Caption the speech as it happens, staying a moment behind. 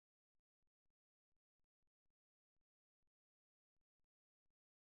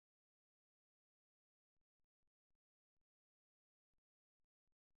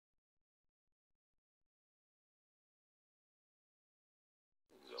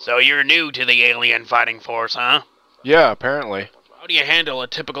So you're new to the alien fighting force, huh? Yeah, apparently. How do you handle a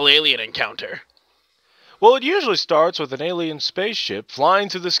typical alien encounter? Well, it usually starts with an alien spaceship flying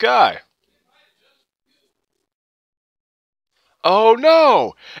through the sky. Oh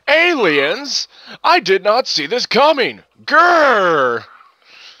no! Aliens! I did not see this coming! Grrr!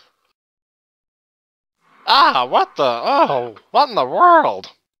 What in the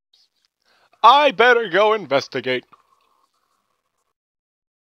world? I better go investigate.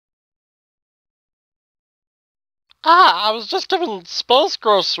 I was just giving space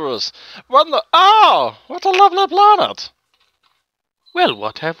groceries. What a lovely planet. Well,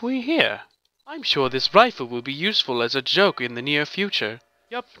 what have we here? I'm sure this rifle will be useful as a joke in the near future.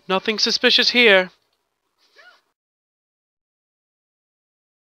 Yup, nothing suspicious here.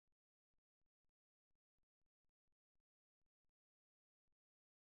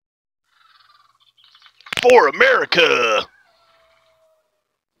 For America!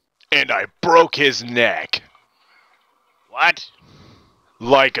 And I broke his neck. What?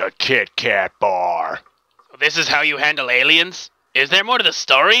 Like a Kit Kat bar. So this is how you handle aliens? Is there more to the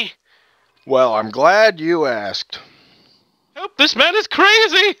story? Well, I'm glad you asked. Help, this man is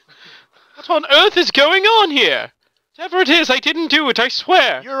crazy! What on earth is going on here? Whatever it is, I didn't do it, I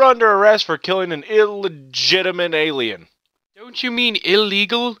swear! You're under arrest for killing an illegitimate alien. Don't you mean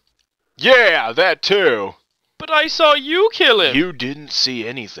illegal? Yeah, that too. But I saw you kill him! You didn't see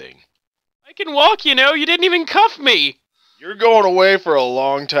anything. I can walk, you know, you didn't even cuff me! You're going away for a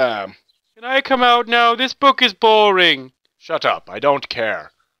long time. Can I come out now? This book is boring. Shut up, I don't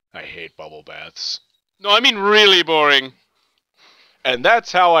care. I hate bubble baths. No, I mean really boring. And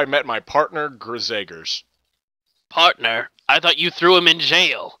that's how I met my partner, Grzegorz. Partner? I thought you threw him in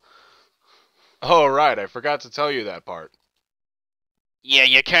jail. Oh, right, I forgot to tell you that part. Yeah,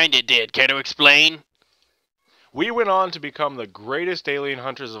 you kinda did. Care to explain? We went on to become the greatest alien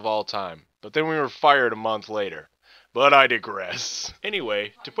hunters of all time, but then we were fired a month later. But I digress.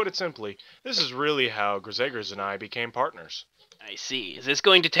 Anyway, to put it simply, this is really how Grzegorz and I became partners. I see. Is this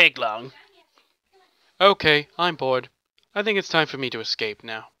going to take long? Okay, I'm bored. I think it's time for me to escape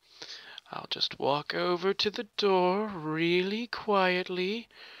now. I'll just walk over to the door really quietly,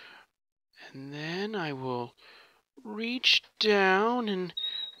 and then I will reach down and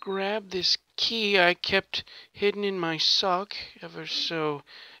grab this key I kept hidden in my sock ever so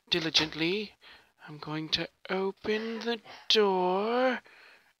diligently. I'm going to open the door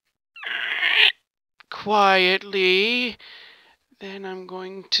quietly. Then I'm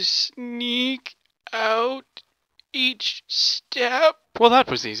going to sneak out each step. Well, that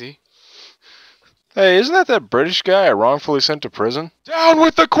was easy. Hey, isn't that British guy I wrongfully sent to prison? Down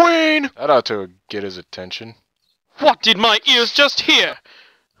with the Queen! That ought to get his attention. What did my ears just hear?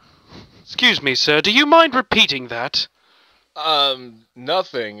 Excuse me, sir, do you mind repeating that?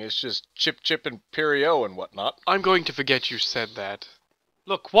 Nothing. It's just Chip Chip and Perio and whatnot. I'm going to forget you said that.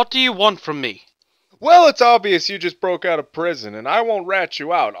 Look, what do you want from me? Well, it's obvious you just broke out of prison, and I won't rat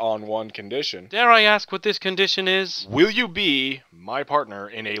you out on one condition. Dare I ask what this condition is? Will you be my partner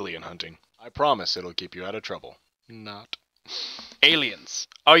in alien hunting? I promise it'll keep you out of trouble. Not. Aliens.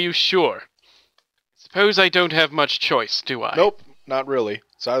 Are you sure? Suppose I don't have much choice, do I? Nope, not really.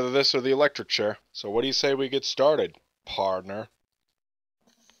 It's either this or the electric chair. So what do you say we get started, partner?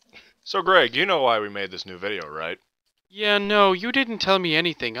 So Greg, you know why we made this new video, right? Yeah, no, you didn't tell me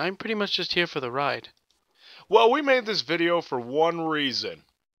anything. I'm pretty much just here for the ride. Well, we made this video for one reason.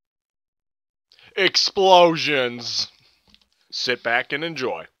 Explosions! Sit back and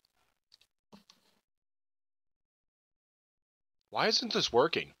enjoy. Why isn't this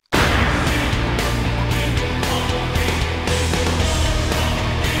working?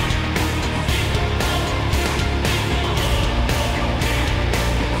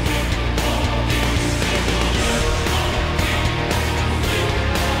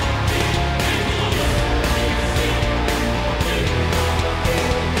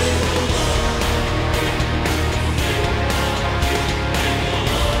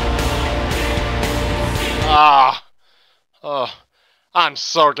 I'm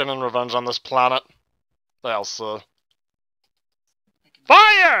so getting revenge on this planet. They'll see.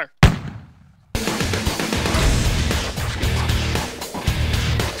 Fire!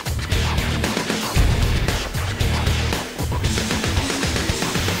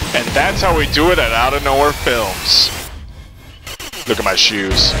 And that's how we do it at Out of Nowhere Films. Look at my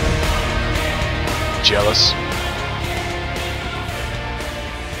shoes. Jealous?